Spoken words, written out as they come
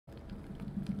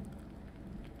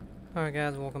Alright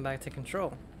guys, welcome back to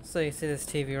Control. So you see this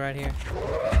TV right here?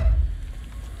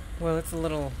 Well, it's a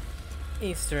little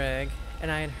Easter egg, and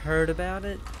I had heard about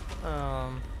it,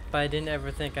 but I didn't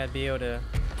ever think I'd be able to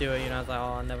do it. You know, I was like,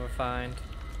 oh, I'll never find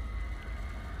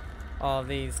all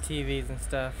these TVs and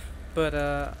stuff. But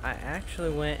I actually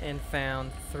went and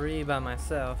found 3 by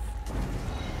myself.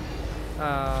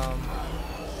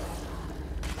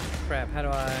 Crap, how do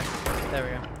I... There we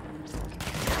go.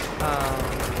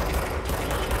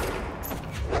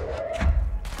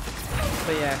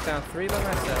 But yeah, I found 3 by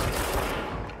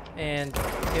myself, and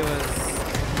it was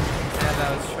as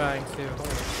I was trying to. Holy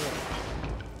shit!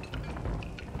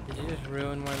 Did you just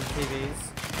ruin one of the TVs?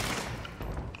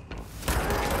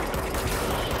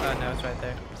 Oh no, it's right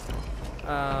there.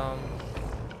 I'll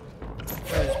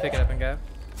just pick it up and go.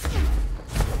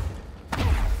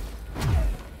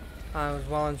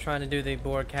 While I'm trying to do the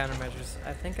board countermeasures,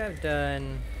 I think I've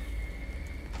done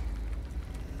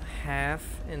half,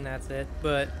 and that's it,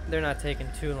 but they're not taking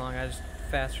too long. I just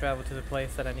fast travel to the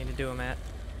place that I need to do them at.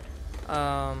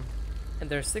 And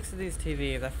there's 6 of these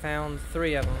TVs. I found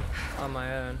 3 of them on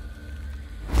my own,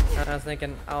 and I was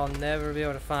thinking I'll never be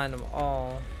able to find them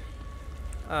all.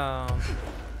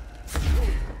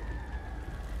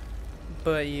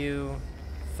 But you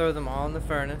throw them all in the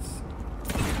furnace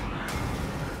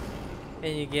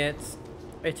and you get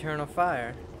eternal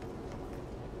fire.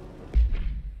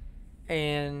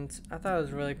 And I thought it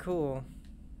was really cool.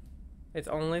 It's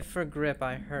only for grip,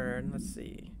 I heard. Let's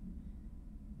see.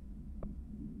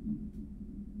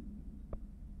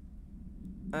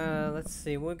 Let's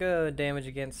see. We'll go damage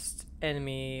against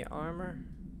enemy armor.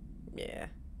 Yeah.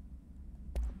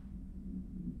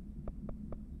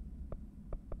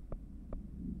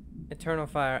 Eternal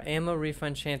fire. Ammo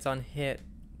refund chance on hit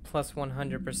plus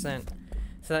 100%.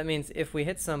 So that means if we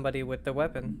hit somebody with the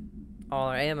weapon, all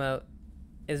our ammo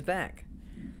is back.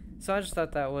 So I just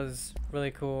thought that was really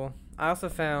cool. I also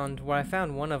found, where I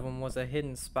found one of them was a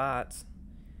hidden spot.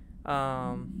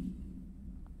 And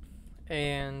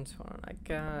hold on, I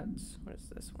got, what is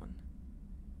this one?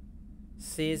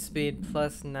 Siege speed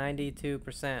plus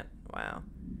 92%. Wow.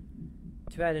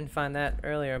 Too bad I didn't find that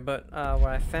earlier, but where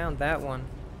I found that one,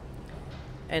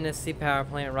 NSC power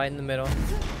plant right in the middle.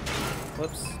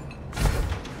 Whoops.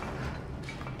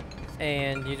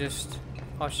 And you just,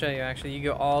 I'll show you actually. You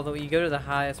go all the way, you go to the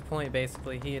highest point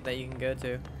basically here that you can go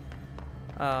to.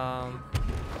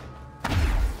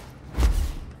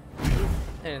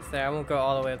 And it's there. I won't go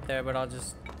all the way up there, but I'll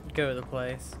just go to the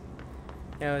place.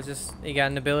 You know, it's just, you got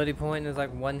an ability point, and there's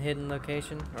like one hidden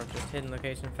location, or just hidden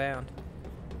location found.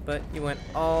 But you went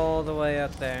all the way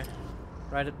up there.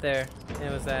 Right up there. And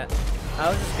it was that. I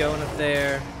was just going up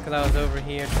there because I was over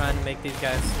here trying to make these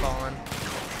guys spawn.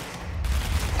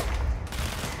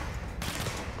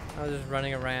 I was just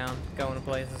running around, going to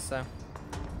places, so.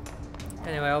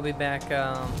 Anyway, I'll be back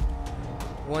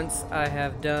once I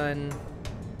have done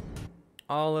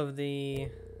all of the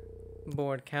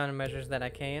board countermeasures that I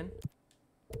can.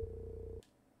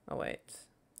 Oh wait.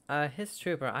 His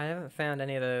trooper, I haven't found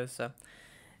any of those, so.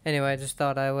 Anyway, I just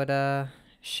thought I would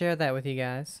share that with you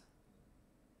guys.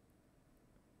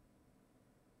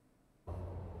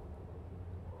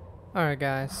 Alright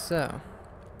guys, so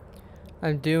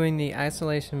I'm doing the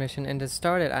isolation mission, and to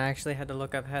start it I actually had to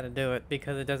look up how to do it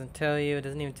because it doesn't tell you, it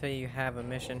doesn't even tell you have a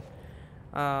mission.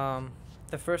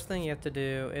 The first thing you have to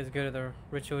do is go to the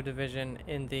ritual division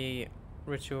in the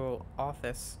ritual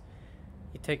office.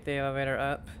 You take the elevator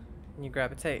up and you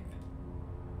grab a tape.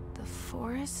 The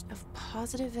forest of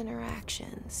positive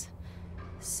interactions.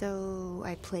 So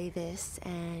I play this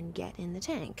and get in the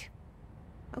tank.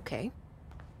 Okay.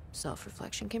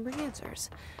 Self-reflection can bring answers.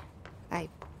 I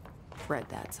read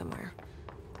that somewhere.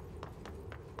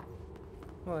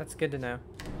 Well, that's good to know.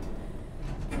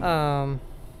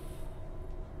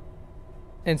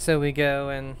 And so we go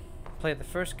and play the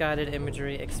first guided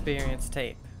imagery experience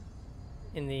tape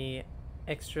in the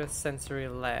extrasensory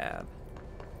lab.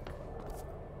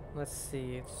 Let's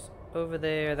see, it's over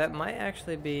there. That might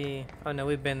actually be, oh no,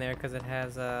 we've been there because it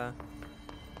has the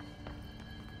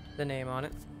name on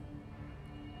it.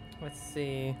 Let's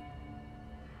see.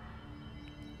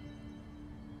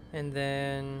 And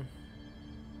then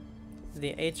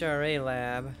the HRA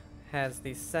lab has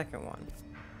the second one.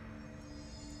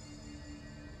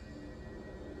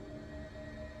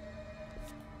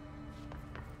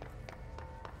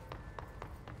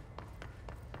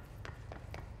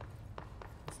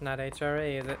 It's not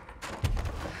HRA, is it?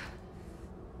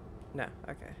 No,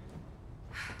 okay.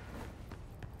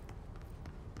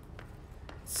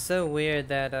 It's so weird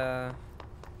that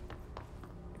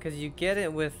because you get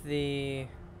it with the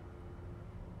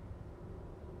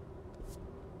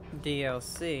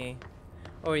DLC,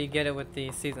 or you get it with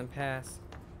the season pass.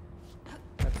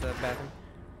 That's the bathroom.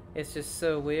 It's just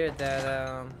so weird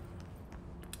that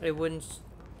it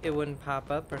wouldn't pop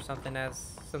up or something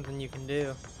as something you can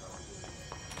do.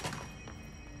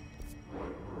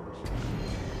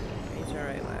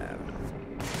 HRA lab.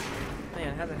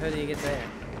 Man, how the hell do you get there?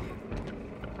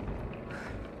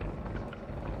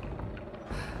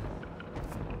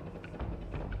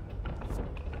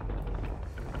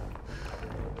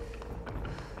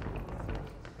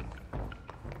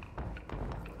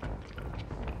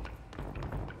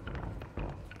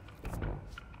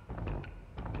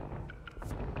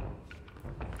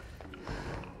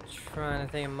 Trying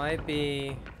to think, it might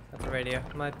be, that's a radio,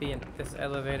 it might be in this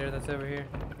elevator that's over here.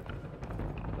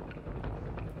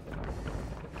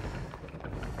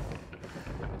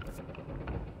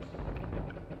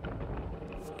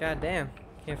 God damn,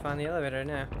 can't find the elevator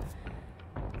now.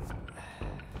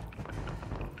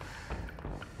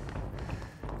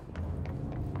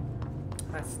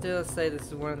 I still say this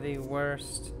is one of the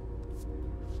worst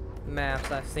maps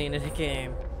I've seen in a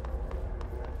game.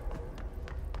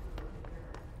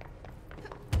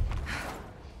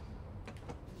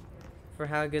 For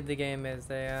how good the game is,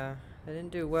 they didn't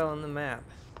do well on the map.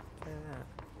 I'll tell you that.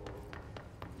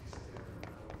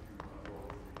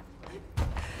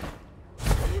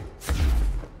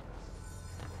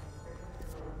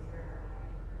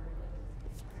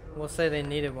 We'll say they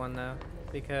needed one though,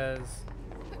 because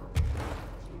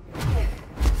it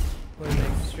would have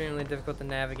been extremely difficult to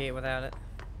navigate without it.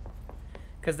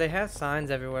 Because they have signs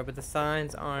everywhere, but the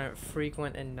signs aren't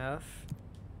frequent enough.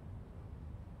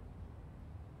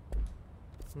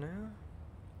 No?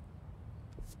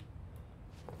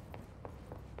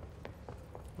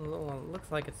 Well, it looks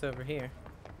like it's over here.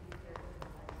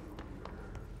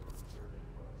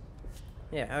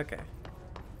 Yeah, okay.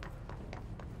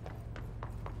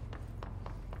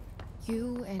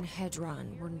 You and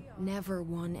Hedron were never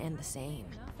one and the same.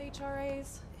 Enough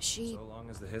HRAs? So long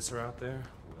as the hiss are out there,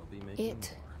 we'll be making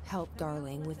It helped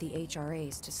Darling with the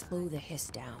HRAs to slow the hiss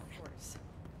down. Of course.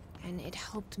 And it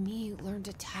helped me learn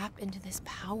to tap into this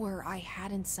power I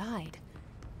had inside.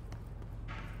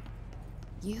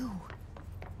 You.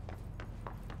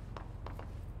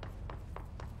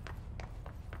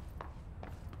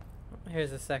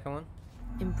 Here's the second one.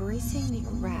 Embracing the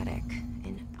erratic,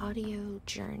 an audio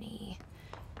journey.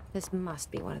 This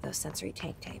must be one of those sensory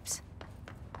tank tapes.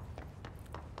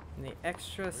 In the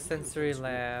extra sensory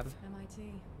lab.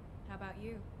 MIT. How about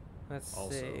you? Let's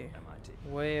also see. MIT.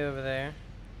 Way over there.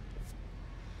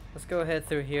 Let's go ahead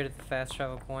through here to the fast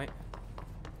travel point.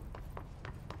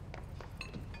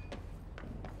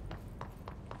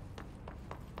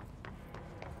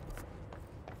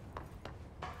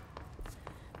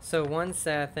 So one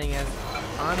sad thing is,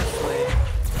 honestly,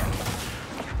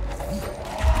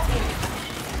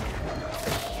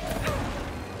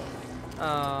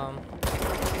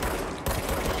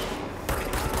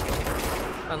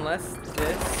 unless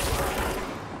this,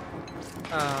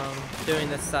 doing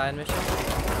this side mission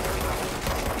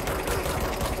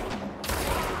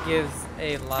gives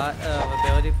a lot of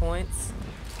ability points,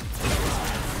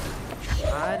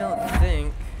 I don't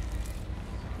think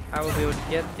I will be able to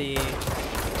get the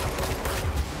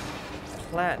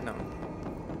platinum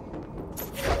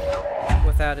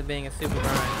without it being a super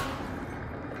grind.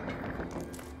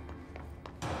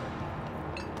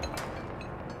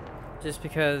 Just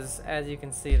because, as you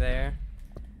can see there,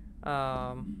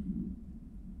 I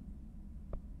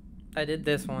did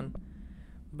this one,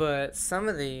 but some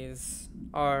of these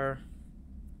are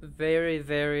very,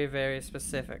 very, very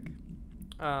specific.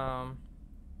 I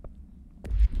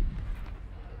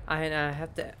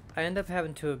end up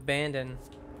having to abandon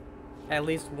at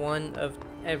least one of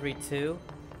every two,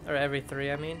 or every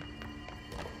three, I mean.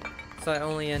 So I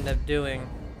only end up doing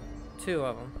 2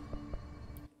 of them.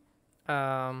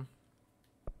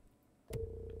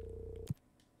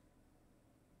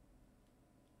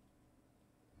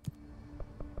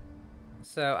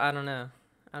 So I don't know.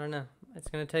 It's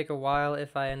gonna take a while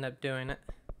if I end up doing it.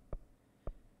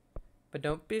 But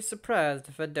don't be surprised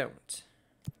if I don't.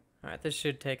 Alright, this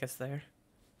should take us there.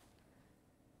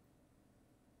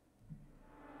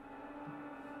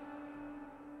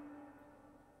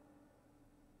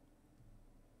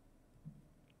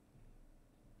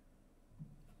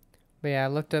 But yeah, I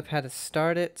looked up how to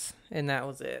start it, and that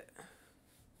was it.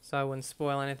 So I wouldn't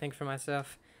spoil anything for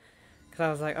myself. Because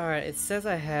I was like, alright, it says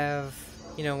I have,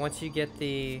 you know, once you get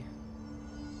the...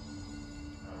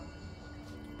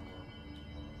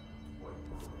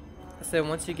 So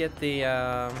once you get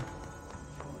the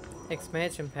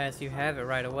expansion pass, you have it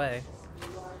right away.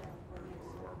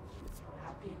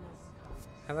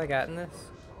 Have I gotten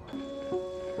this?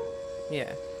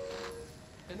 Yeah.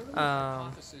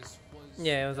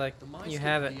 Yeah, it was like, you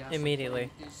have it immediately.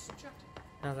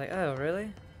 And I was like, oh,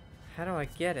 really? How do I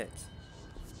get it?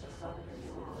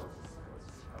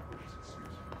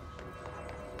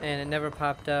 And it never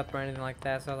popped up or anything like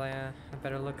that, so I was like, I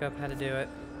better look up how to do it.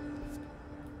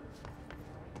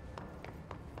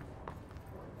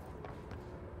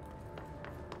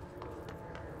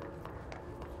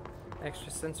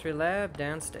 Extrasensory lab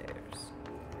downstairs.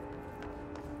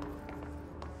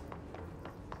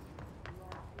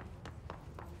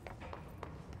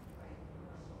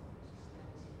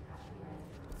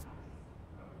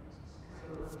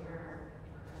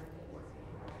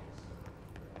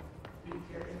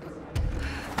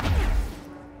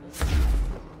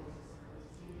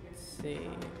 Let's see,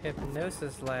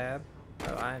 hypnosis lab.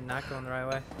 Oh, I'm not going the right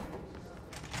way.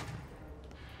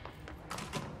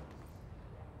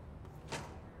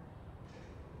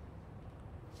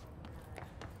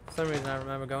 For some reason I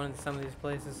remember going into some of these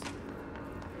places.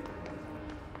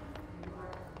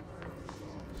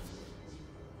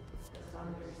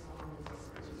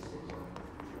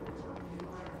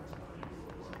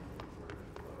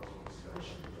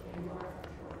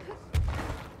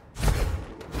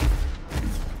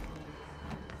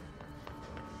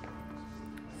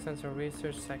 Central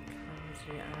research psychology.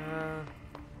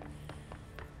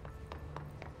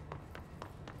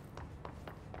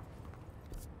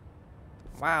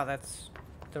 Wow, that's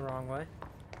the wrong way.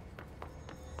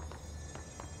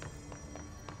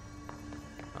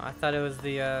 Oh, I thought it was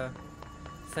the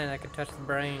saying I could touch the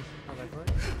brain. I was like,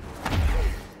 what?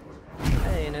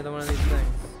 Hey, another one of these things.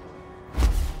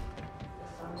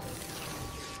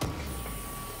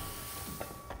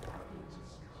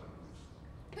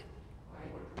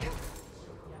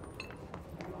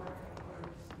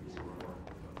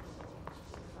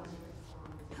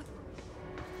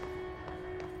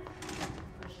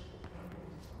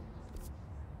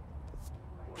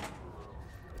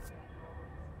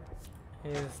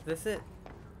 Is this it?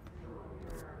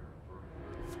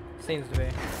 Seems to be.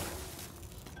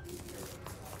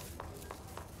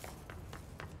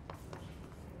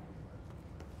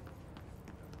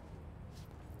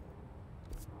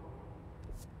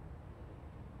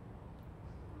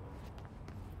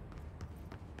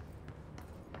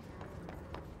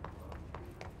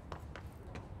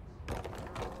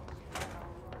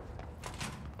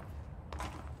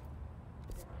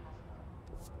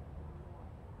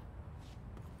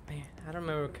 I don't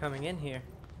remember coming in here.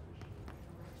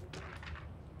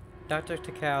 Dr.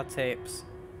 Takao tapes.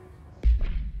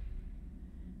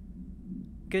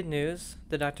 Good news,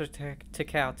 the Dr.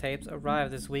 Takao tapes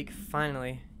arrived this week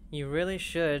finally. You really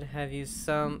should have used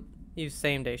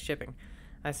same-day shipping.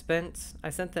 I sent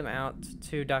them out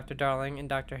to Dr. Darling and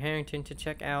Dr. Harrington to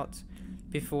check out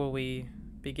before we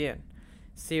begin.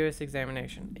 Serious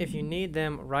examination. If you need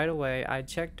them right away, I'd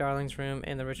check Darling's room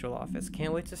in the ritual office.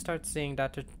 Can't wait to start seeing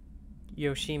Dr.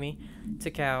 Yoshimi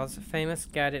Tokui's famous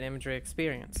guided imagery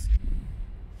experience.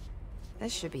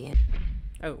 This should be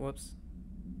Oh, whoops.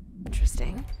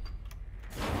 interesting.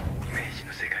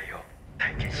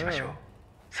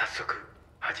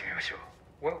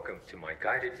 Welcome to my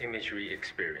guided imagery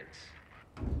experience.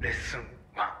 Lesson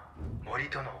 1.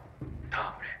 Morito no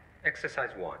Tamre.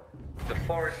 Exercise 1. The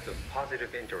forest of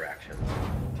positive interaction.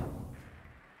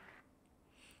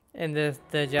 In the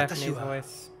Japanese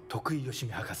voice. Tokui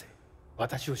Yoshimi Hakase.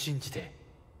 私を信じて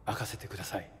任せてくだ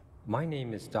さい。 My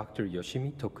name is Dr.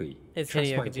 Yoshimi Tokui. It's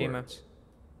Trust Hideo my Kojima. words.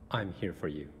 I'm here for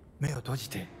you. 目を閉じ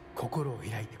て心を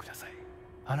開いてください。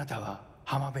あなたは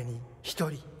浜辺に一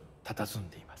人佇ん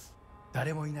でいます。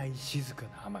誰もいない静かな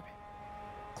浜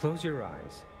辺。 Close your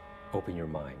eyes, open your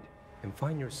mind, and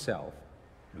find yourself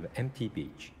on an empty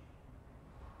beach.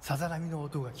 さざ波の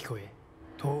音が聞こえ、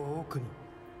遠くに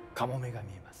カモメが見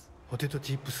えます。ポテト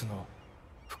チップスの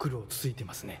袋をつついて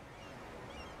ますね。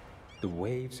 The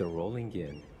waves are rolling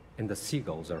in, and the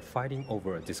seagulls are fighting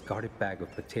over a discarded bag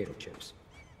of potato chips.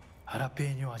 ハラペ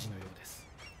ーニョ味のようです。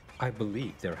 I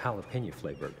believe they're jalapeno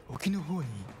flavored. 沖の方に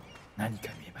何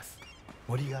か見えます。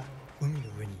森が海の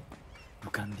上に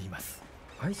浮かんでいます。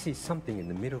 I see something in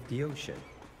the middle of the ocean.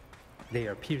 They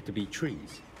appear to be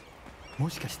trees.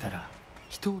 もしかしたら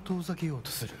人を遠ざけよう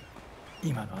とする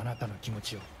今のあなたの気持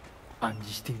ちを暗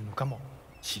示しているのかも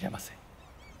しれません。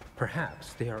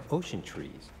 Perhaps they are ocean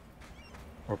trees.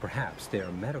 Or perhaps they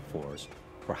are metaphors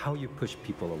for how you push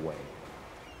people away.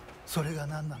 それが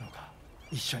何なのか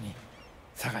一緒に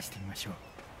探してみましょう。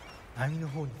波の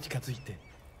方に近づいて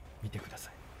みてくださ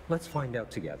い。 Let's find out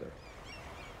together.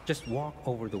 Just walk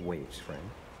over the waves, friend.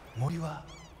 森は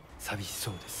寂し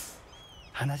そうです。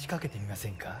話しかけてみませ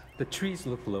んか？ The trees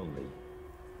look lonely.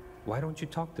 Why don't you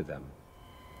talk to them?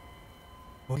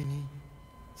 森に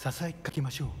ささやきかけ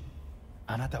ましょう。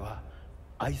あなたは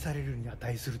愛されるに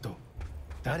値すると、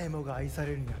誰もが愛さ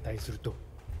れるに値すると、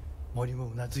森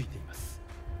もうなずいています。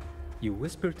You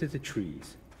whisper to the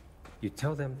trees. You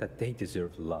tell them that they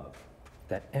deserve love,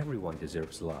 that everyone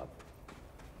deserves love.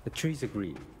 The trees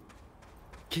agree.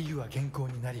 木々は健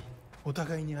康になり、お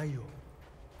互いに愛を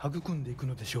育んでいく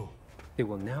のでしょう。They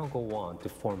will now go on to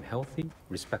form healthy,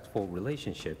 respectful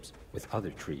relationships with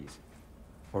other trees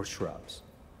or shrubs,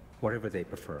 whatever they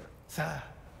prefer. さ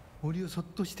あ、森をそっ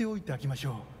としておいてあげまし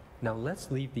ょ Now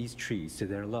let's leave these trees to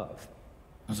their love.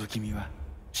 う。覗き見は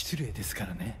失礼ですか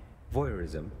らね。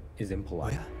 Voyeurism is お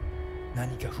impolite. や、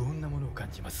何か不穏なものを感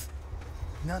じます。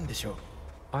何でしょう。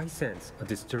 I sense a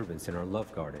disturbance in our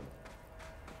love garden.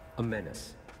 A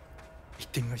menace. 行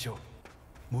ってみましょう。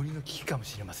森の危機かも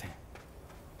しれません。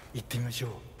行ってみましょ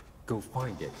う。 Go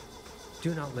find it.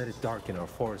 Do not let it darken our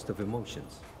forest of emotions.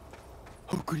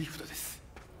 フォークリフトです。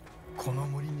この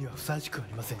森にはふさわしくあ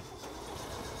りません。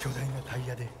巨大なタイ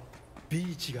ヤでビ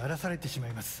ーチが荒らされてしま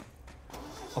います。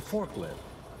 A forklift.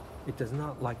 It does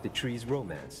not like the tree's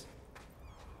romance.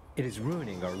 It is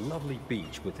ruining our lovely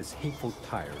beach with its hateful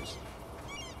tires.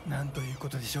 なんというこ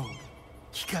とでしょう。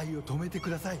機械を止めてく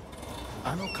ださい。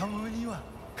あのカモメには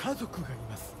家族がい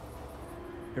ます。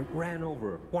 It ran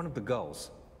over one of the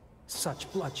gulls. Such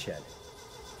bloodshed.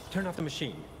 Turn off the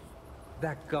machine.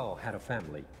 That gull had a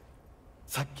family.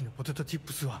 さっきのポテトチッ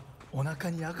プスはお腹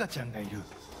に赤ちゃんがいる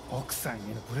奥さんへ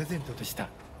のプレゼントでした。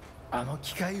あの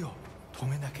機械を止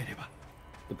めなければ。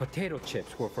 The potato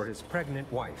chips were for his pregnant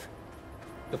wife.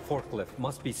 The forklift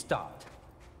must be stopped.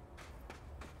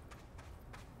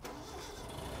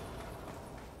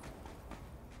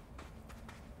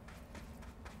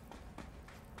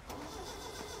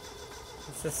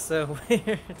 This is so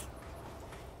weird.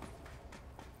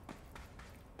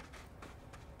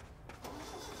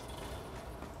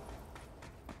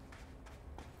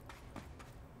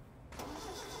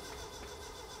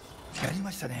やり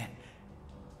ましたね。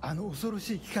あの恐ろ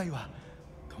しい機械は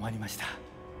止まりました。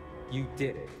 You did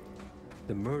it.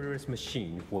 The murderous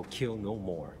machine will kill no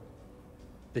more.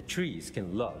 The trees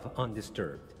can love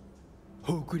undisturbed.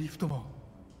 フォークリフトも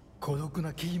孤独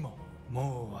な木々も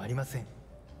もうありません。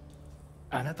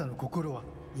あなたの心は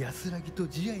安らぎと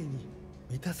慈愛に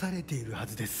満たされているは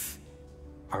ずです。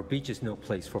 Our beach is no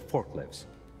place for forklifts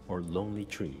or lonely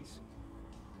trees.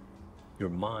 Your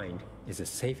mind is a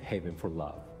safe haven for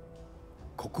love.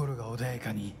 心が穏や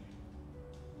かに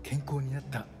健康になっ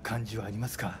た感じはありま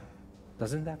すか？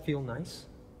 Doesn't that feel nice?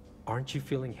 Aren't you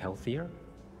feeling healthier?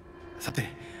 さて、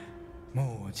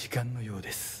もう時間のよう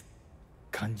です。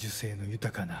感受性の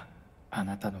豊かなあ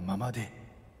なたのままで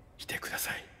いてくだ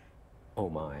さい。 Oh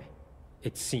my,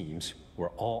 it seems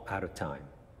we're all out of time.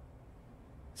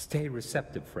 Stay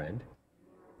receptive, friend.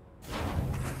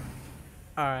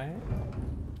 Alright.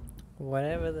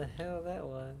 Whatever the hell that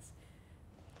was.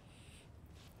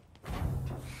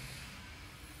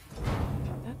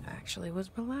 That actually was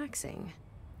relaxing.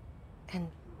 And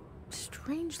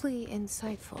strangely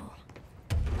insightful.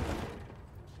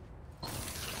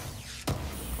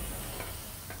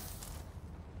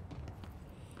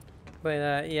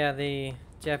 But yeah, the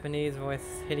Japanese voice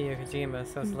Hideo Kojima,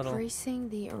 so it's a little Embracing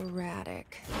the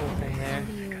erratic. cool thing there.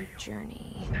 Your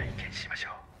journey. 体験しましょ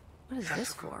う。 What is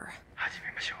this for? 始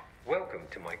めましょう。Welcome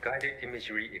to my guided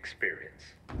imagery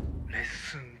experience. レッ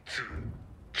スン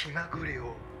2、気まぐれ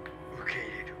を受け入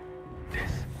れるで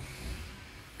す。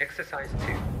Exercise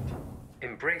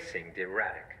 2, Embracing the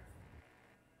erratic.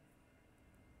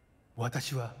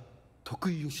 私は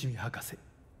徳井義美博士。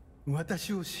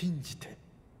私を信じて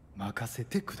任せ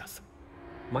てくださ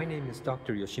い。 My name is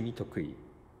Dr. Yoshimi Tokui.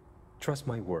 Trust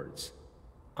my words.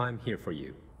 I'm here for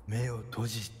you. 目を閉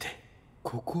じて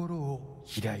心を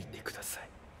開いてください。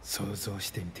想像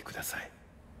してみてください。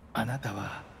あなた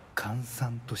は閑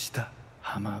散とした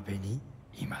浜辺に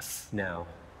います。 Now,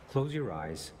 close your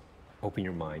eyes, open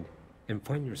your mind, and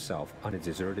find yourself on a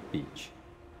deserted beach.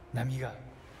 波が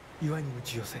岩に打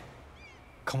ち寄せ、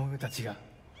カモメたちが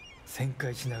旋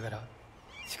回しながら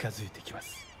近づいてきま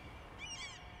す。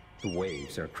 The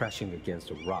waves are crashing against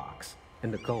the rocks,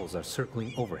 and the gulls are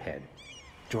circling overhead,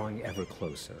 drawing ever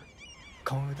closer.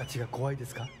 カモメたちが怖いで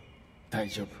すか？大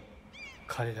丈夫。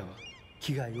彼らは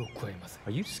危害を加えません。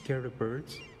 Are you scared of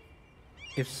birds?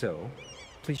 If so,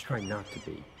 please try not to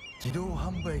be. 自動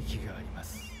販売機がありま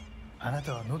す。あな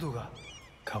たは喉が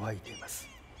渇いています。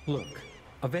 Look,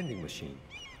 a vending machine.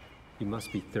 You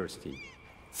must be thirsty.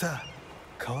 さあ、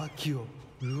渇きを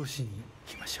潤しに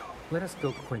行きましょう。 Let us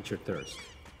go quench your thirst.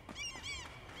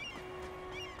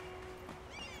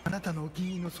 あなたのお気に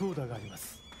入りのソーダがありま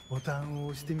す。ボタンを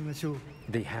押してみましょう。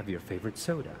 They have your favorite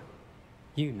soda.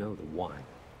 You know the one.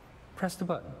 Press the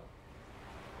button.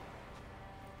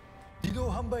 自動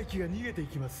販売機が逃げてい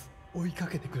きます。追いか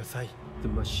けてください。 The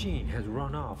machine has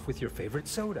run off with your favorite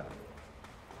soda.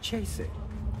 Chase it.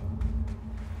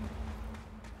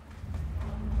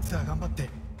 さあ頑張って。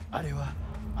あれは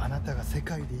あなたが世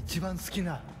界で一番好き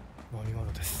な飲み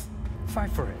物です。 Fight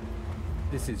for it.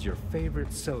 This is your favorite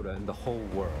soda in the whole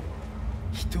world.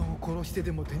 人を殺して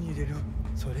でも手に入れる、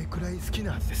それくらい好き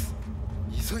なはずです。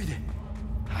急いで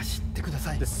走ってくだ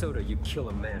さい。 The soda you kill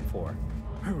a man for.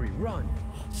 Hurry, run.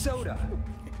 Soda.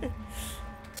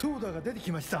 ソーダが出て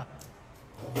きました。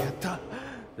やった。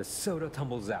 The soda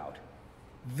tumbles out.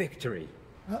 Victory.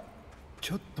 あ、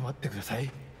ちょっと待ってください。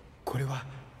これは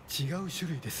違う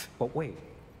種類です。 But wait,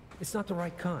 it's not the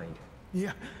right kind. い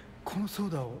や、このソ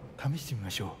ーダを試してみま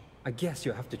しょう。 I guess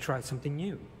you have to try something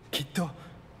new. きっと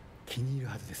気に入る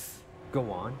はずです。 Go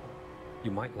on.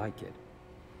 You might like it.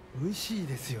 美味しい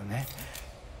ですよね。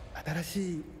新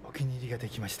しいお気に入りがで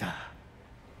きました。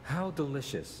 How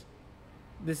delicious.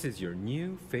 This is your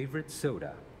new favorite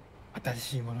soda. 新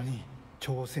しいものに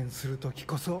挑戦するとき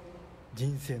こそ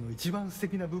人生の一番素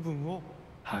敵な部分を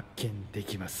発見で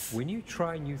きます。 When you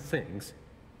try new things,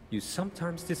 you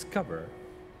sometimes discover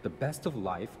the best of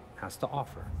life has to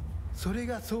offer. それ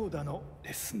がソーダの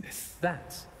レッスンです。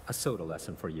 That's a soda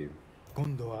lesson for you.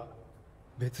 今度は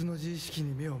別の自意識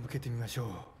に目を向けてみましょう。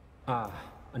 Ah,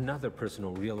 another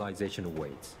personal realization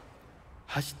awaits.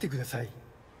 走ってください。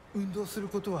運動する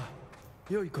ことは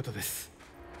良いことです。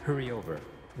 Hurry over.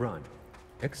 Run.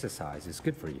 Exercise is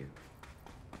good for you.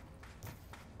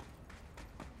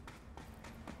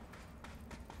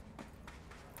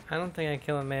 I don't think I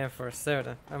kill a man for a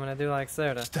soda. I mean, I do like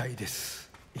soda. 期待で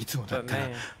す。いつもだったら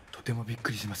But man. とてもびっ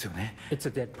くりしますよね。 It's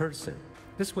a dead person.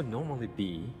 This would normally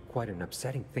be quite an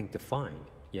upsetting thing to find,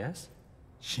 yes?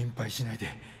 心配しないで。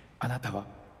あなたは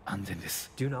安全で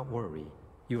す。 Do not worry.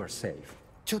 You are safe.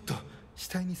 ちょっと死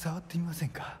体に触ってみません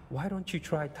か。 Why don't you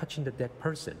try touching the dead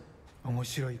person? 面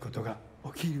白いことが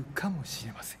起きるかもし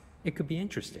れません。 It could be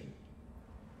interesting.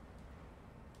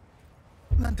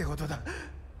 なんてことだ。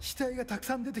死体がたく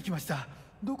さん出てきました。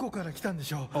どこから来たんで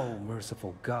しょう。 Oh,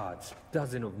 merciful gods.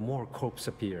 Dozen of more corpses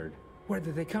appeared. Where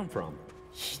did they come from?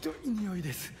 ひどい匂い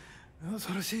です。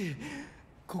恐ろしい。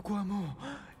ここはもう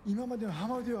今までの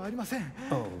浜ではありません。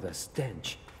 Oh, the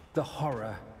stench. The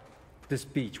horror. This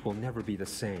beach will never be the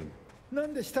same. な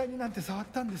んで死体になんて触っ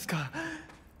たんですか。は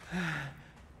あ、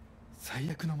最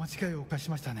悪の間違いを犯し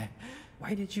ましたね。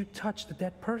 Why did you touch the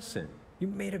dead person? You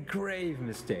made a grave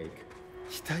mistake.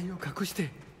 死体を隠して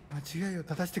間違いを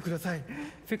正してください。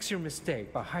 Fix your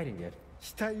mistake by hiding it.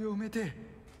 死体を埋めて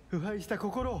腐敗した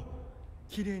心を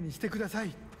きれいにしてくださ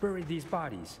い。 Bury these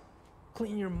bodies.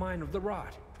 Clean your mind of the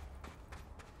rot.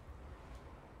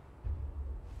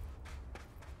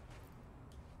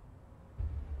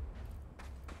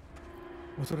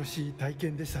 恐ろしい体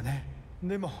験でしたね。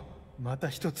でもまた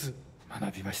一つ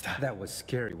学びました。 That was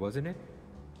scary, wasn't it?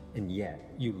 And yet,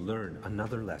 you learned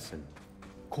another lesson.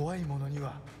 怖いものに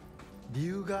は理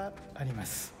由がありま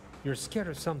す。 You're scared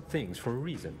of some things for a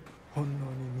reason. 本能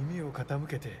に耳を傾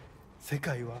けて世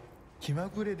界は気ま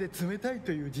ぐれで冷たい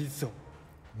という事実を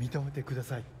認めてくだ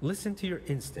さい。 Listen to your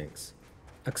instincts.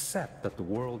 Accept that the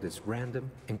world is random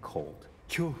and cold.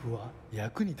 恐怖は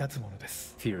役に立つもので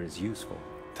す。 Fear is useful.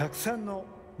 たくさんの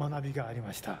学びがあり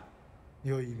ました。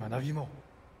良い学びも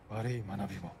悪い学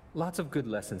びも。 Lots of good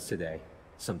lessons today.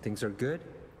 Some things are good,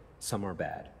 some are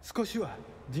bad. 少しは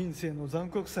人生の残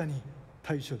酷さに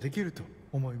対処できると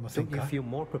思いません Don't you か。 feel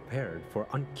more prepared for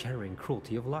uncaring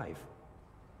cruelty of life?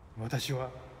 私は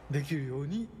できるよう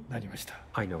になりました。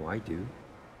 I know I do.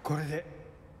 これで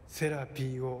セラピ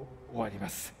ーを終わりま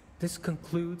す。 This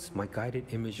concludes my guided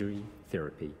imagery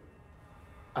therapy.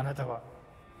 あなたは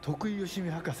徳井義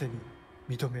美博士に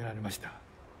認められました。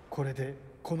これで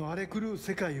この荒れ狂う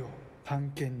世界を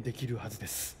探検できるはずで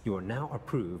す。 You are now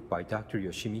approved by Dr.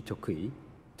 Yoshimi Tokui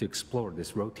to explore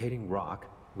this rotating rock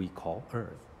we call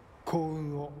Earth. 幸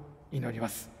運を祈りま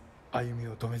す。歩み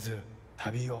を止めず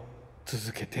旅を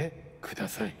続けてくだ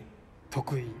さい。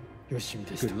徳井義美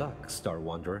でした。 Good luck, Star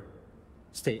Wanderer.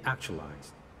 Stay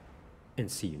actualized. And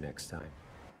see you next time.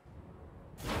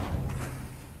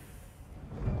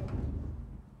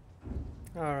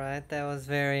 Alright, that was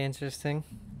very interesting.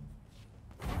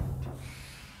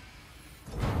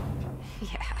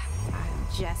 Yeah,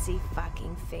 I'm Jesse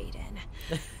fucking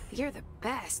Faden. You're the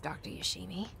best, Dr.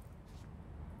 Yoshimi.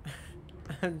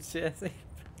 I'm Jesse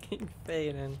fucking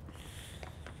Faden.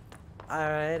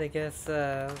 Alright, I guess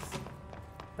that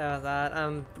That was odd.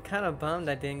 I'm kind of bummed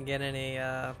I didn't get any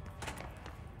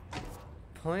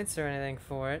points or anything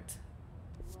for it.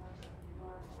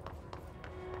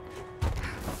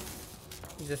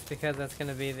 Just because that's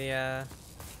gonna be the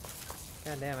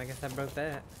God damn, I guess I broke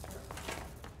that.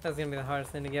 That was gonna be the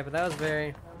hardest thing to get, but that was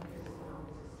very,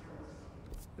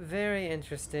 very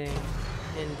interesting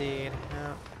indeed.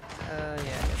 Yeah, I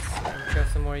guess I can kill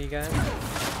some more of you guys.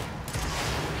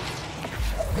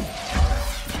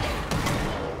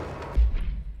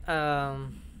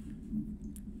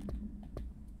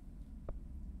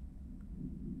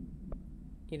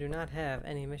 You do not have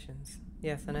any missions.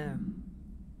 Yes, I know.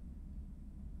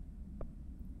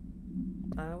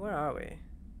 Where are we?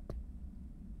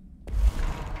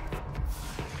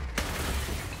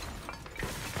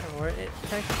 Oh, we're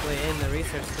technically in the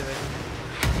research division.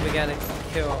 We gotta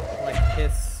kill, like,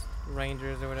 Hiss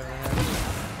Rangers or whatever they have.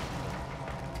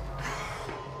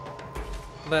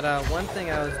 But, one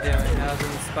thing I was doing, I was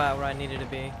in the spot where I needed to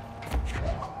be.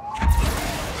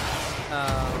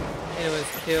 It was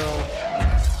kill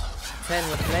 10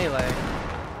 with melee.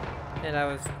 And I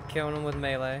was killing them with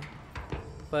melee.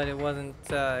 But it wasn't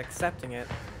accepting it,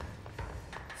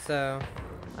 so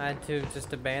I had to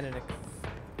just abandon it.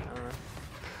 I don't know,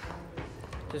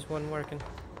 just wasn't working.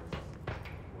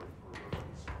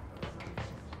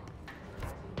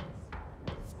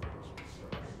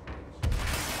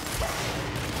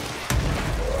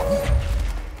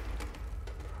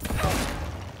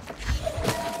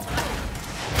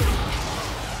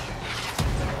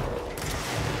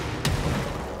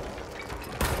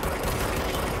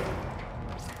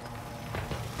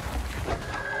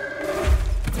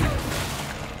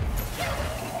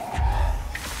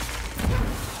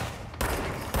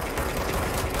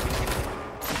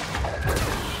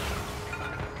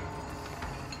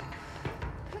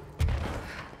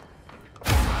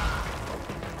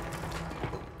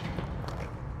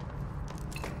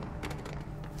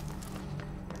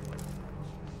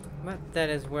 But that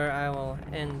is where I will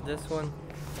end this one.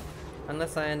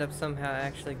 Unless I end up somehow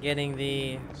actually getting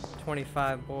the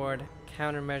 25 board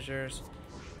countermeasures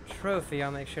trophy,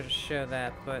 I'll make sure to show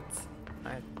that, but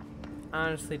I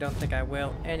honestly don't think I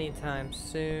will anytime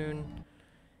soon.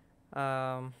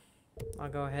 I'll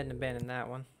go ahead and abandon that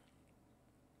one.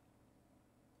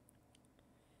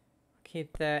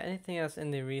 Keep that. Anything else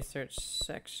in the research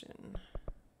section?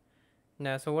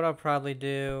 No, so what I'll probably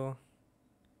do...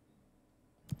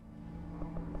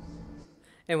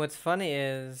 And what's funny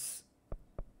is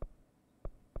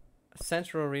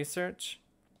Central Research,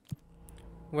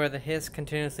 where the Hiss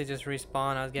continuously just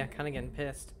respawn. I was kind of getting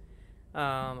pissed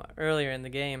earlier in the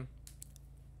game.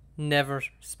 Never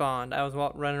spawned. I was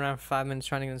running around for 5 minutes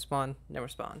trying to get them spawn. Never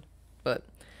spawned. But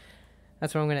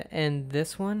that's where I'm going to end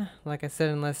this one. Like I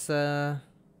said, unless I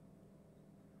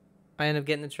end up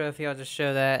getting the trophy, I'll just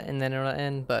show that and then it'll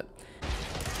end. But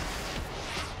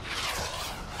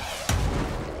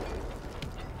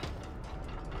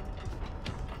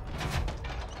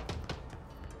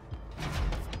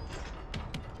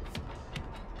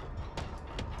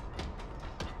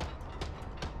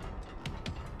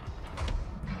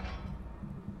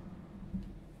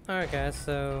alright guys,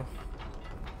 so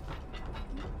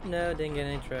no, didn't get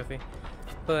any trophy,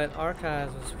 but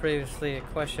Archives was previously a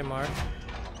question mark,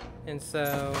 and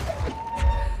so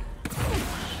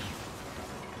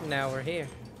now we're here.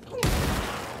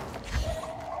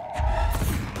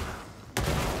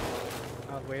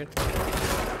 Oh, weird.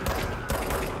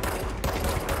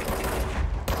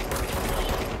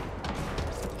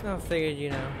 I figured,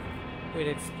 you know, we'd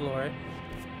explore it.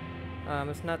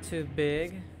 It's not too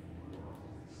big.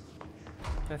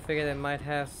 I figured it might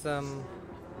have some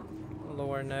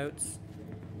lore notes,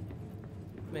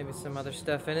 maybe some other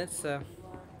stuff in it, so.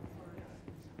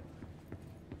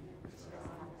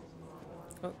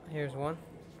 Oh, here's one.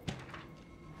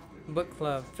 Book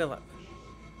Club, Philip.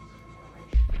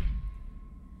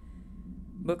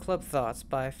 Book Club Thoughts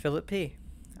by Philip P.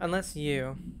 Unless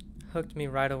You hooked me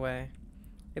right away.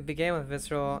 It began with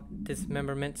visceral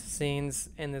dismemberment scenes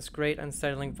and this great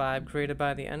unsettling vibe created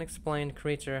by the unexplained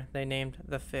creature they named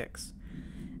The Fix.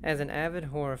 As an avid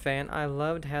horror fan, I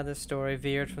loved how this story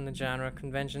veered from the genre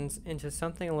conventions into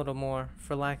something a little more,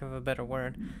 for lack of a better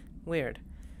word, weird.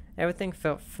 Everything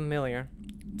felt familiar,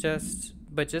 just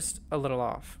a little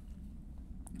off.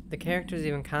 The characters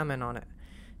even comment on it,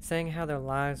 saying how their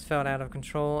lives felt out of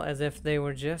control, as if they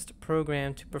were just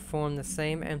programmed to perform the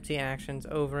same empty actions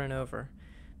over and over.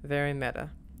 Very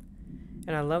meta.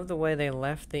 And I love the way they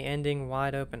left the ending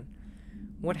wide open.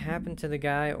 What happened to the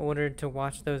guy ordered to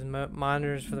watch those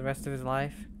monitors for the rest of his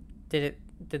life? Did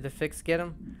the Fix get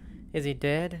him? Is he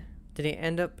dead? Did he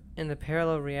end up in the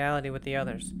parallel reality with the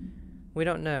others? We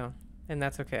don't know, and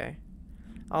that's okay.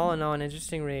 All in all, an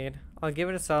interesting read. I'll give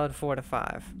it a solid 4 to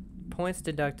 5. Points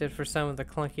deducted for some of the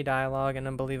clunky dialogue and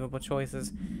unbelievable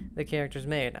choices the characters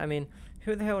made. I mean,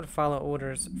 who the hell would follow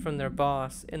orders from their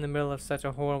boss in the middle of such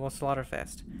a horrible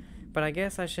slaughterfest? But I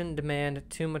guess I shouldn't demand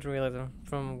too much realism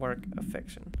from a work of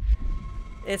fiction.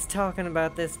 It's talking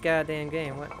about this goddamn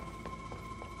game. What?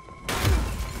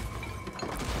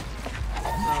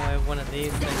 Oh, I have one of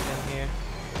these things in here.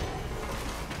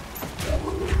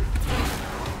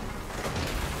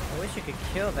 I wish you could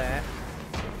kill that.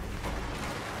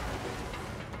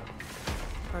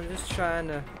 I'm just trying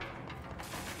to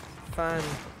find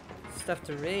stuff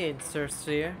to read, Sir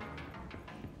Sphere.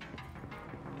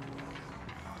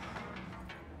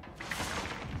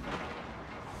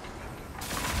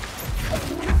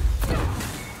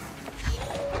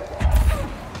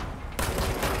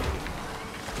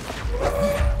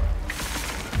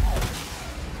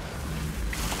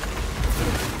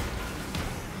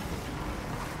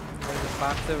 There's a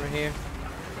box over here.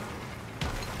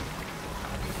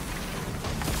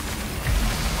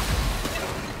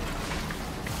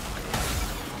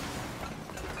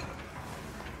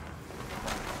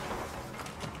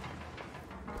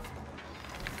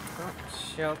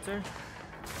 Shelter.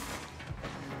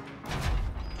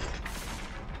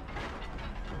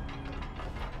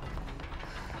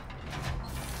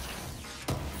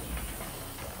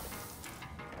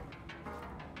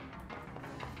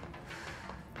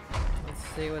 Let's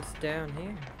see what's down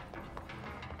here.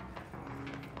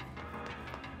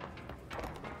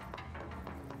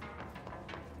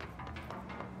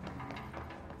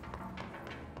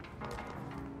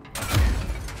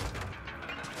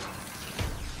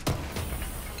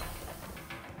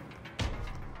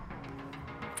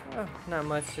 Oh, not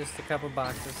much, just a couple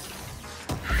boxes.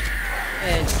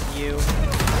 And you, son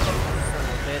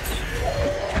of a bitch.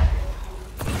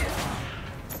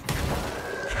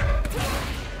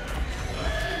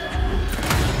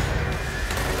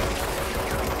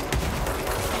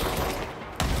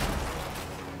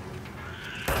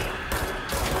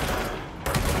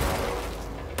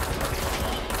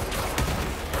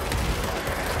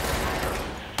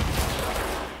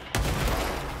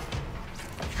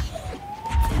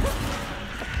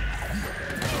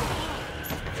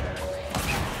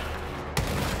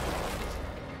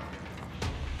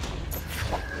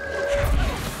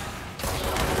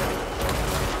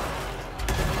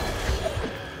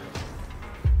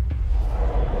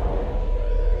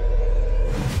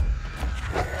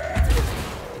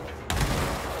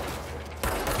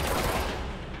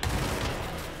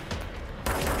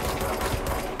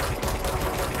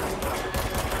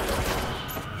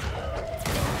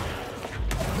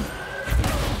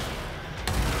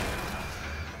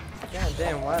 God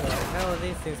damn, why the hell do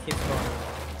these things keep going?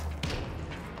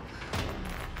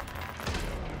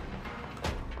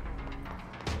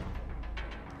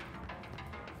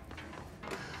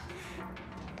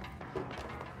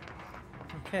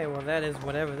 Okay, well that is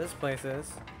whatever this place is.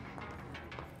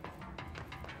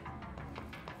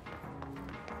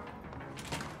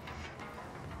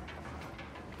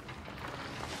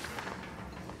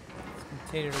 Let's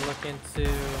continue to look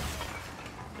into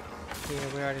here.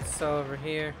 We already saw over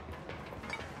here.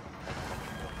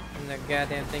 And that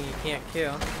goddamn thing you can't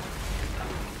kill.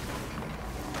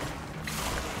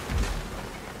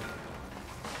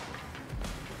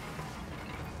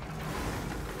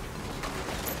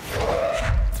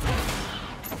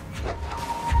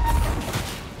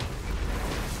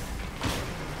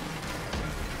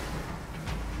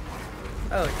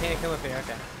 Oh, it can't come up here,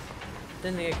 okay.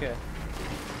 Didn't think it could.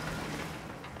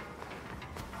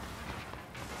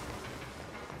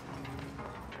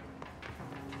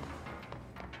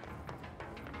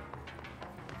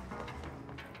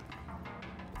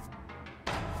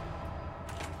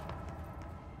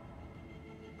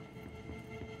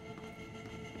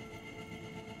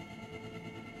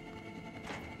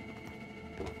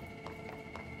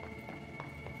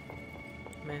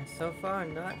 Man, so far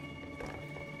not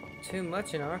too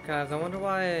much in archives. I wonder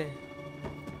why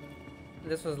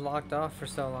this was locked off for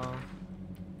so long.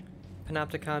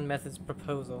 Panopticon Methods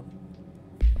Proposal.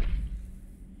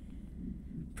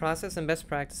 Process and Best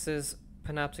Practices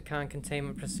Panopticon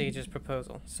Containment Procedures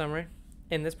Proposal. Summary.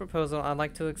 In this proposal, I'd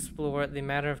like to explore the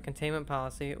matter of containment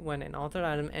policy. When an altered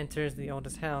item enters the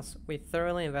oldest house, we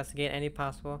thoroughly investigate any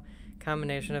possible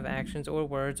combination of actions or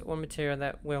words or material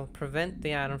that will prevent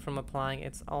the item from applying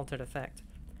its altered effect.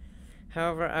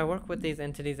 However, I work with these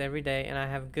entities every day, and I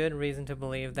have good reason to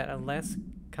believe that a less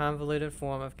convoluted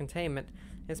form of containment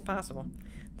is possible.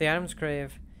 The items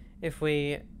crave if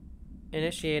we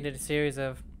initiated a series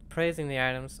of praising the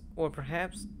items, or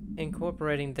perhaps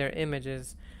incorporating their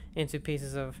images into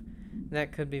pieces of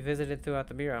that could be visited throughout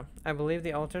the Bureau. I believe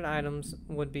the altered items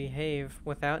would behave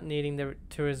without needing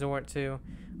to resort to,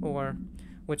 or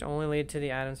which only lead to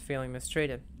the items feeling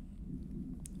mistreated.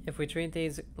 If we treat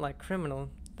them like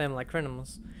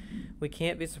criminals, we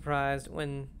can't be surprised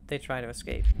when they try to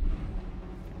escape.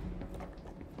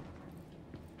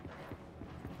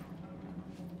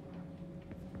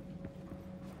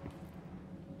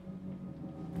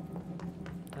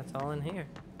 That's all in here.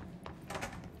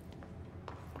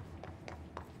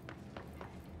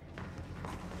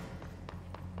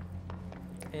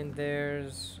 And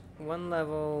there's one more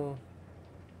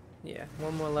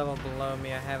level below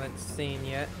me I haven't seen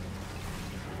yet.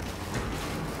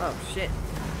 Oh shit.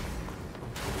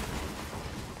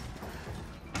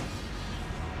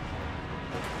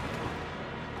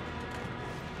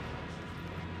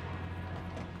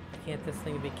 Can't this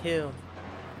thing be killed?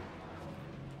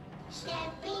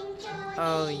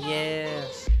 Oh yeah.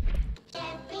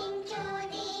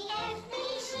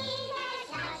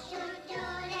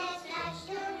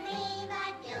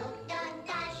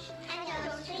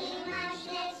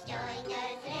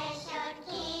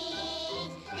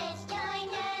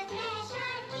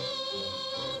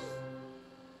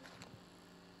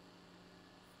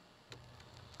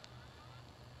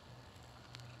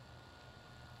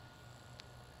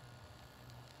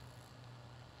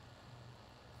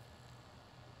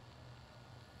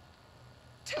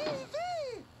 TV!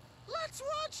 Let's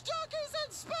watch Donkeys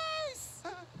in Space!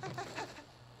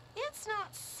 It's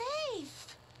not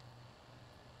safe.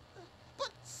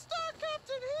 But Star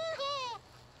Captain Eagle!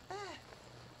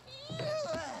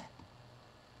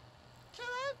 Can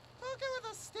I poke it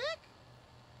with a stick?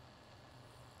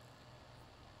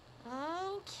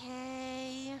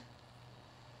 Okay.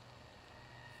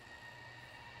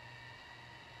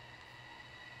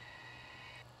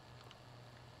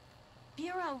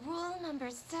 Bureau rule number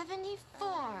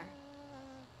 74.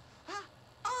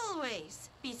 Always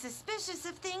be suspicious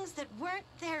of things that weren't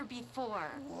there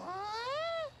before. What?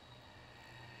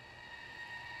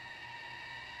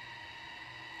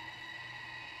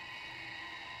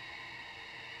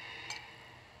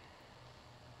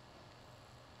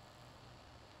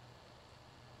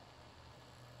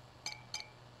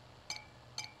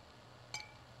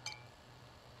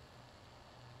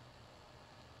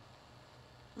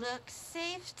 Looks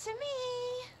safe to me.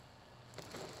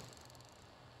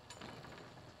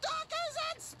 Donkeys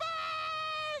in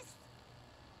Space!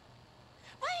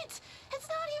 Wait! It's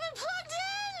not even plugged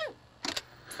in!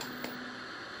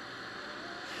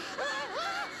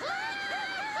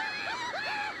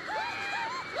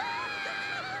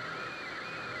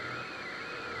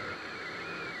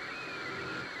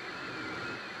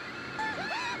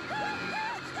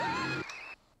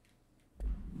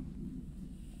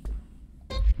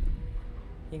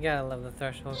 You gotta love the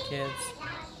Threshold kids.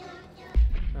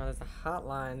 Oh, there's a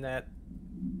hotline that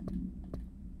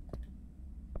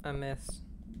I missed.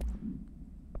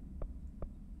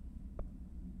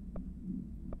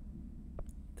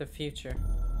 The future.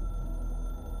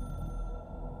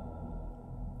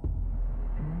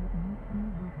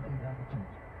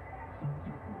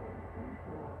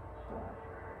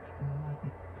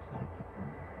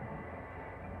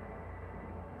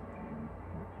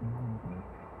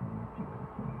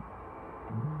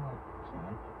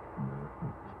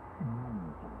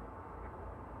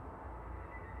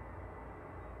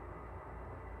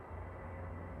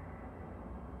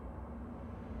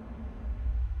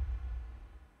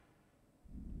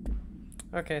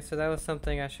 Okay, so that was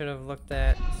something I should have looked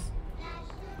at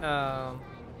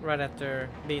right after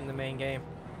beating the main game.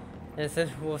 And it says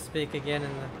we'll speak again in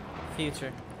the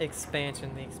future.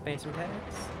 Expansion, the expansion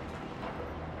packs.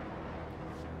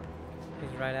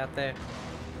 He's right out there.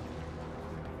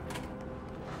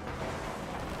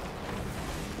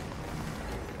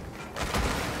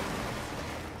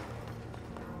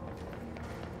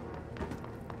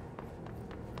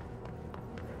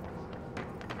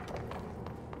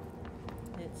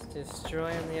 It's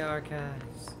destroying the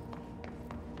archives.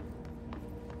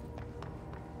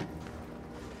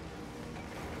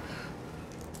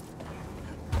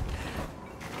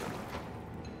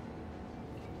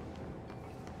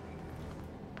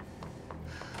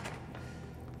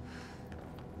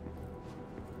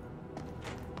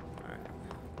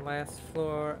 Last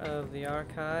floor of the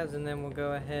archives, and then we'll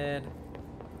go ahead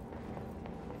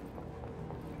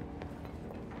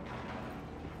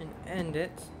and end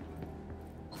it.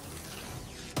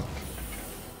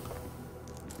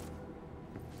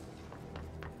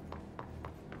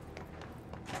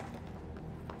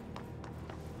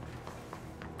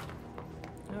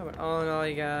 Oh, but all in all,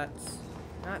 you got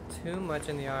not too much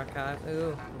in the archive.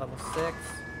 Ooh, level 6.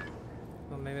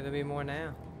 Well, maybe there'll be more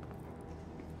now.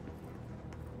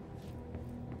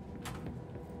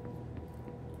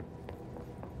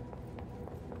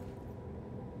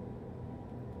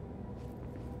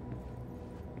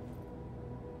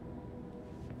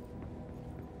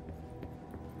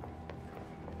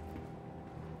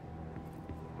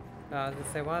 I was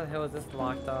gonna say, why the hell is this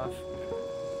locked off?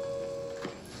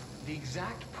 The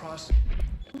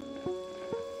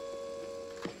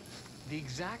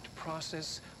exact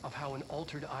process of how an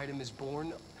altered item is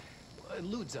born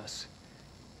eludes us.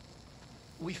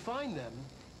 We find them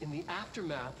in the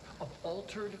aftermath of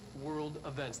altered world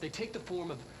events. They take the form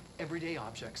of everyday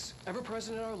objects, ever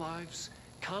present in our lives,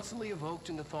 constantly evoked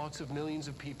in the thoughts of millions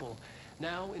of people,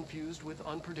 now infused with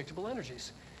unpredictable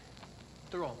energies.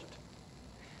 They're altered.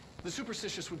 The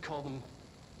superstitious would call them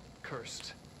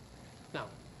cursed. Now,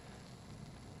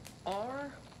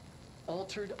 are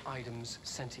altered items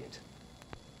sentient?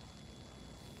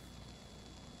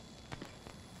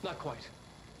 Not quite.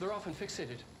 They're often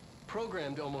fixated,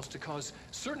 programmed almost to cause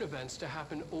certain events to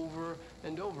happen over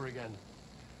and over again.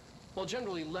 While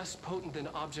generally less potent than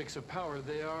objects of power,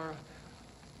 they are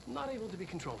not able to be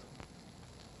controlled.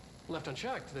 Left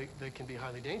unchecked, they can be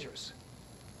highly dangerous.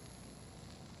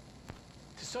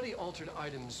 To study altered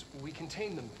items, we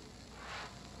contain them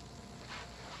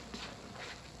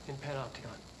in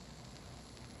Panopticon.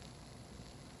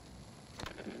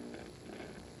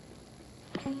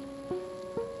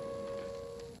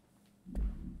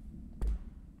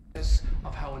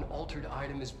 Of how an altered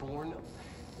item is born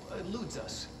eludes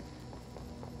us.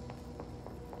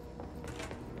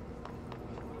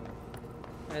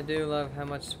 I do love how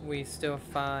much we still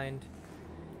find,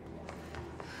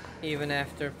 even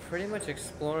after pretty much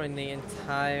exploring the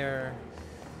entire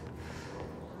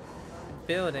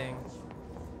building.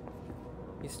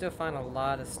 You still find a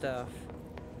lot of stuff,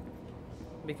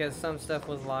 because some stuff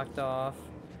was locked off,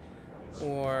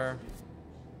 or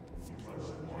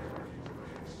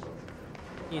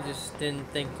you just didn't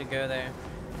think to go there.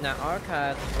 Now,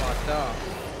 archives was locked off.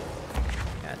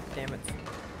 God damn it.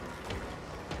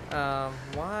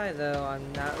 Why though?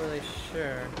 I'm not really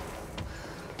sure.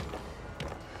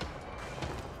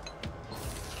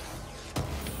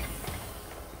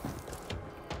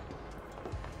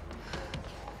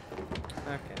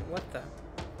 Okay, what the?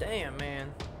 Damn,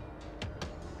 man.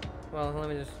 Well, let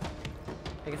me just...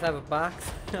 I guess I have a box.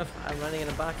 I'm running in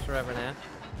a box forever now.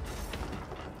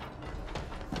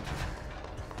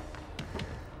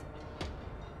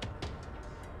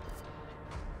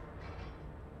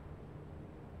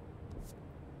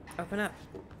 Open up.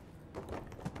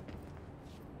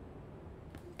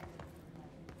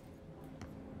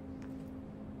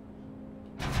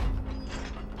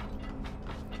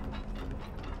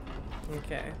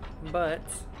 Okay, but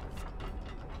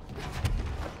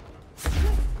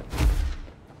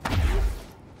I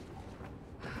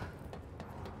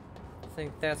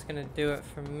think that's gonna do it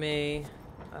for me.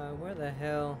 Where the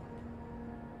hell?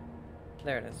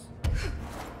 There it is.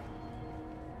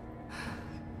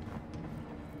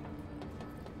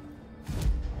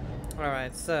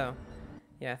 Alright, so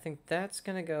yeah, I think that's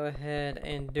gonna go ahead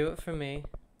and do it for me.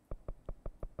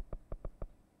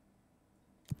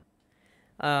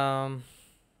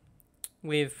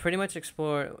 We've pretty much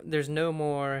explored. There's no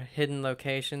more hidden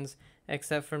locations,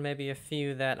 except for maybe a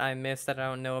few that I missed that I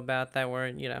don't know about, that were,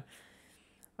 you know,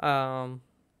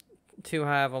 too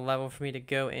high of a level for me to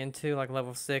go into, like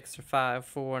level 6 or 5,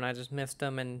 4, and I just missed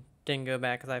them and didn't go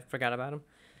back because I forgot about them.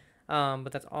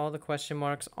 But that's all the question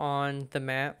marks on the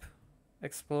map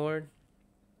explored.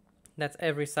 That's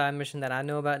every side mission that I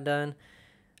know about done.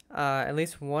 At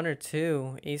least 1 or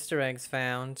 2 Easter eggs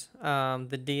found.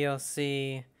 The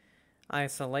DLC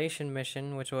isolation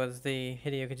mission, which was the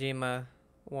Hideo Kojima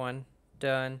one,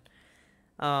 done.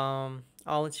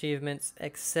 All achievements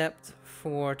except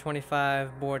for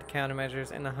 25 board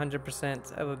countermeasures and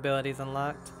 100% of abilities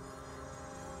unlocked.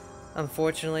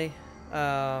 Unfortunately,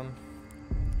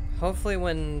 hopefully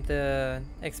when the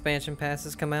expansion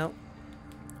passes come out,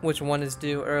 which one is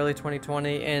due early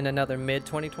 2020 and another mid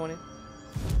 2020,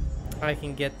 I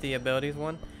can get the abilities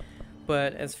one.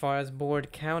 But as far as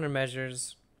board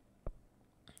countermeasures,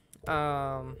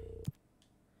 I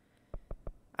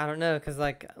don't know, because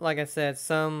like I said,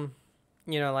 some,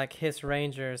 you know, like Hiss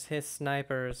Rangers, Hiss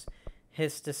Snipers,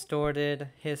 Hiss Distorted,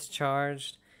 Hiss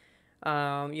Charged,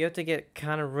 you have to get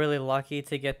kind of really lucky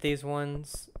to get these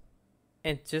ones,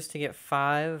 and just to get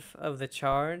 5 of the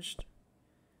Charged.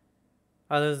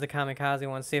 Oh, those are the Kamikaze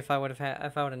ones. See, if I would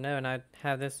have known, I'd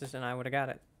have this and I would have got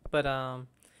it. But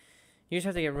you just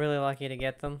have to get really lucky to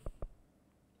get them.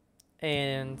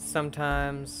 and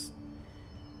sometimes,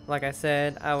 like I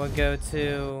said, I would go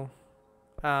to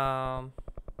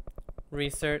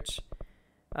research,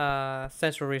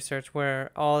 central research,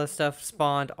 where all the stuff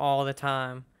spawned all the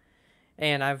time.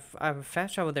 And I've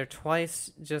fast traveled there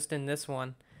twice just in this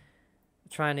one,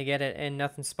 trying to get it, and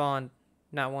nothing spawned,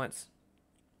 not once.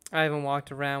 I even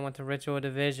walked around, went to Ritual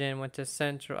Division, went to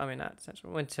Central, I mean not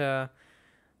Central, went to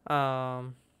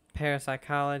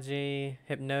Parapsychology,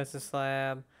 Hypnosis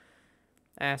Lab,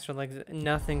 Astral,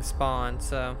 nothing spawned,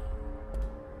 so.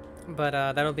 But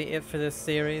that'll be it for this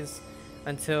series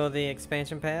until the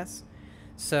expansion pass.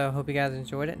 So hope you guys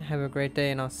enjoyed it. Have a great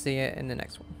day, and I'll see you in the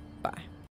next one. Bye.